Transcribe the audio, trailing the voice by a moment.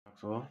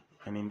Maxwell,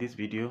 and in this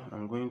video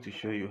I'm going to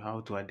show you how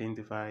to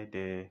identify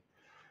the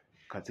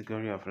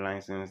category of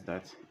license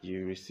that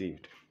you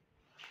received.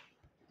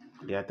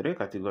 There are three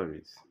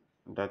categories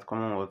that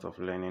Commonwealth of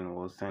Learning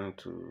will send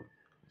to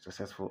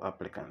successful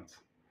applicants.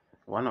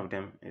 One of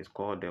them is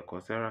called the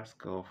Coursera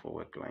Skill for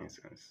Work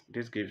license.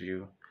 This gives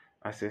you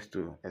access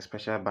to a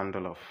special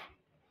bundle of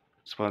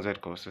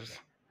sponsored courses.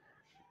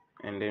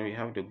 And then we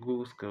have the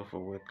Google Skill for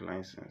Work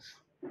license.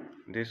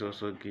 This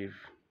also gives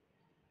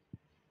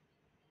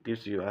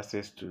you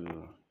access to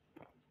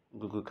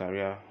Google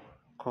Career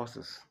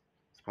courses,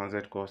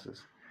 sponsored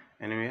courses.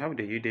 And we have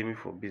the Udemy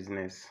for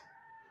Business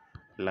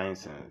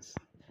license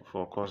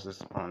for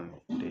courses on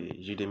the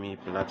Udemy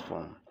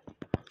platform.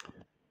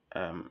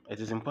 It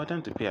is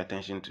important to pay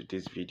attention to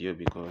this video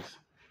because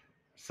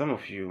some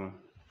of you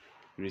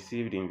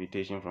received the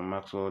invitation from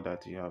Maxwell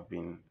that you have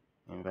been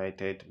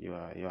invited,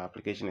 your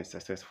application is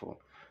successful.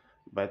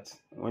 But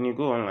when you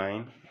go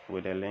online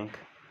with a link,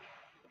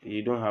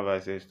 you don't have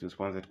access to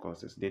sponsored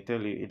courses. They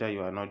tell you either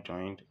you are not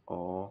joined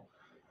or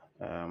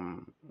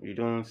you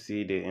don't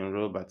see the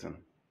enroll button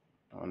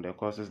on the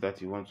courses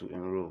that you want to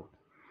enroll.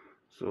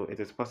 So it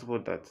is possible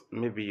that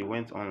maybe you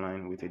went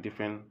online with a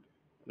different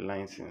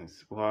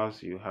license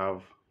whilst you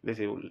have, let's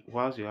say,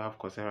 whilst you have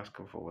Coursera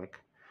Skill for Work.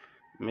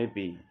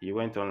 Maybe you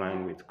went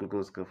online with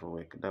Google Skill for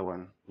Work. That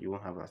one, you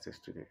won't have access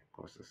to the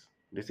courses.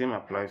 The same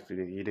applies to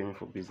the Udemy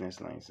for Business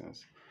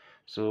license.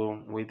 So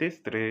with these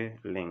three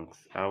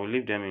links, I will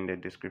leave them in the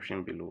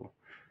description below.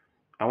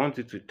 I want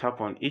you to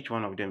tap on each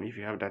one of them if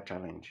you have that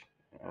challenge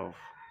of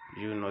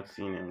you not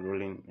seeing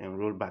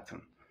enroll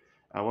button.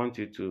 I want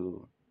you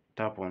to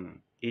tap on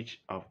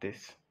each of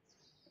these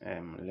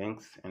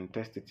links and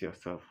test it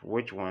yourself.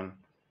 Which one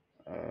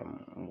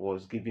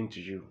was given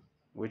to you?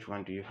 Which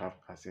one do you have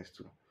access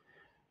to?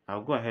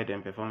 I'll go ahead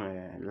and perform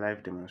a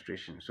live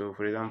demonstration. So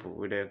for example,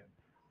 with the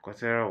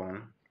Coursera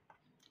one,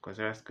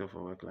 Coursera Skill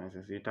for Work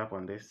license, you tap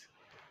on this.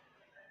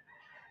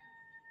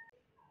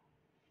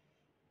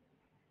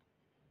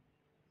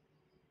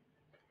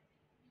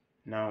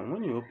 Now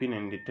when you open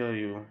and they tell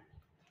you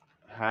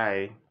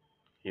hi,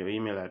 your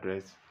email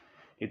address,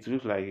 it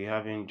looks like you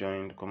haven't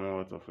joined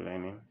Commonwealth of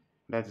Learning.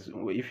 That is,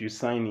 if you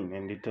sign in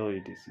and they tell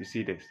you this, you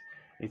see this,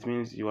 it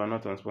means you are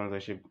not on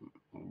sponsorship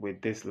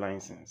with this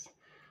license.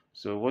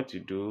 So what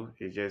you do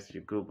is just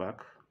you go back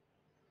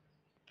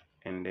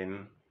and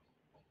then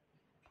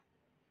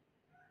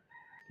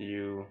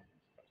you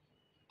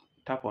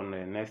tap on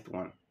the next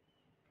one,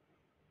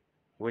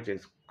 which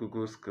is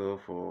Google Skill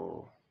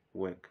for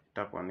Work.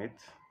 Tap on it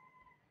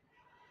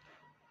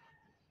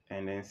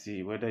and then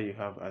see whether you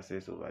have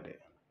access over there.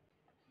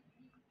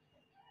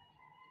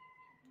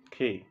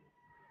 Okay,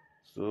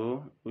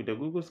 so with the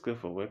Google Skill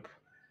for Work,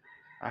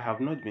 I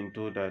have not been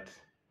told that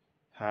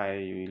hi,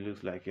 it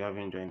looks like you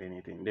haven't joined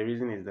anything. The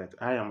reason is that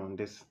I am on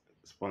this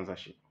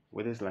sponsorship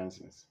with this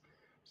license.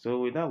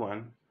 So with that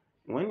one,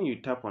 when you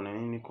tap on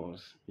any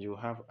course, you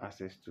have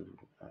access to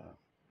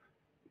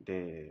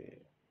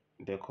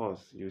the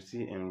course. You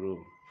see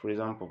enroll. For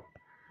example,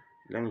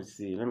 let me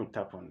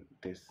tap on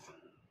this.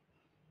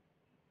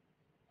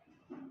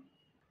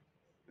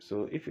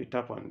 So if you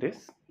tap on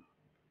this,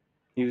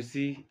 you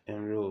see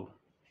enroll,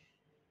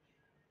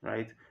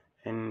 right?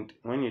 And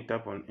when you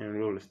tap on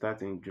enroll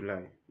starting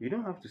July, you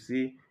don't have to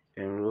see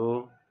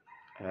enroll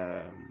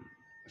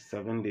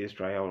 7 days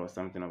trial or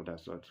something of that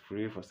sort,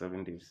 free for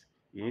 7 days.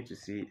 You need to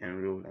see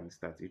enroll and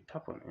start. You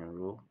tap on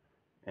enroll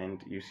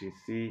and you should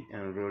see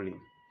enrolled.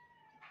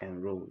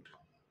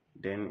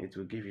 Then it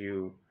will give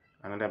you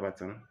another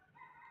button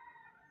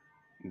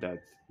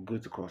that go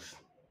to course.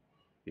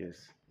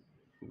 Yes,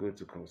 go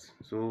to course.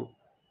 So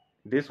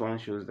this one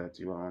shows that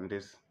you are on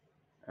this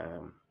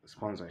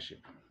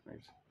sponsorship,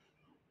 right?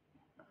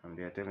 And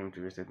they are telling me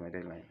to reset my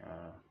deadline.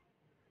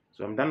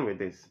 So I'm done with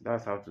this.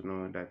 That's how to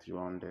know that you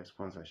are on the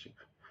sponsorship.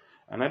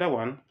 Another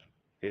one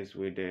is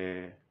with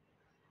the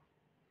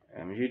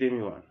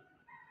Udemy one.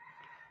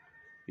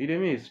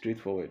 Udemy is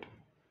straightforward.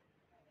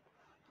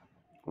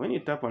 When you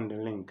tap on the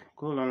link,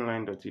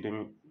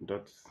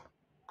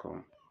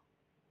 coolonline.udemy.com,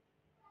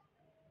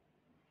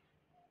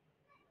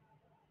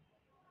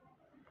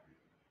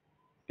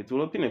 it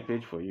will open a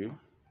page for you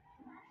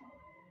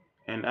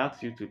and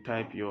ask you to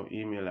type your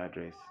email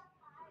address.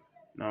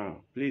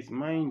 Now, please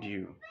mind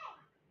you,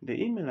 the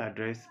email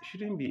address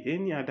shouldn't be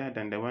any other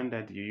than the one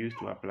that you use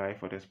to apply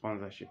for the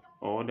sponsorship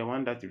or the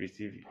one that you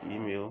receive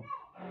email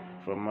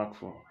from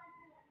Maxwell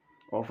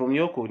or from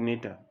your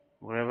coordinator,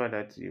 wherever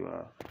that you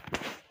are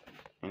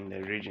in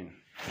the region.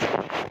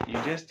 You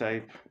just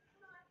type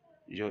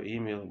your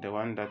email, the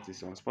one that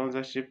is on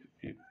sponsorship.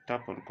 You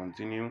tap on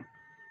continue.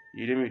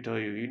 Udemy will tell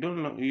you you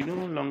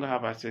no longer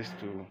have access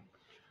to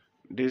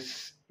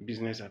this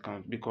business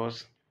account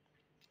because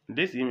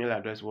this email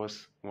address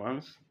was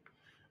once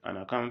an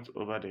account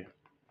over there.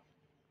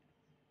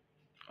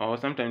 Or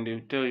sometimes they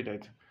will tell you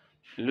that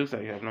it looks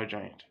like you have not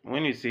joined.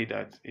 When you say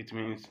that, it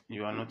means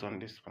you are not on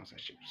this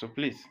sponsorship. So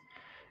please,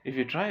 if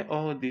you try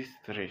all these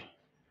three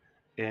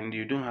and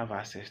you don't have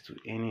access to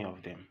any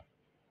of them,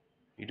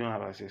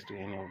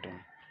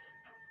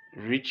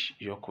 reach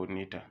your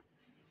coordinator.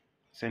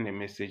 Send a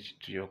message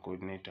to your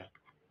coordinator.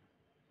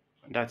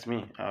 That's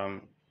me,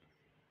 on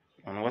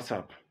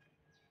WhatsApp,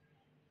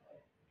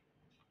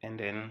 and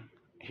then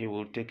he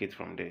will take it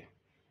from there.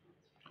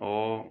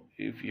 Or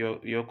if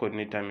your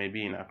coordinator may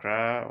be in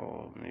Accra,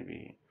 or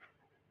maybe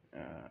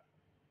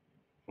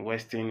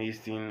Western,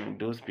 Eastern,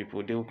 those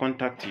people, they will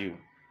contact you.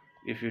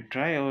 If you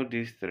try all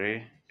these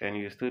three and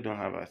you still don't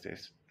have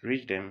access,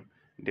 reach them.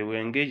 They will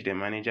engage the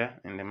manager,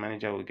 and the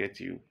manager will get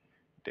you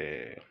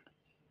the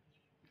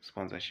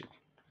sponsorship.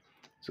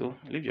 So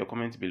leave your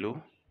comments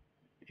below.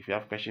 If you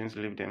have questions,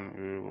 leave them.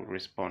 We will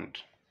respond.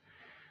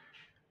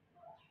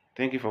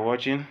 Thank you for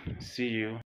watching. See you.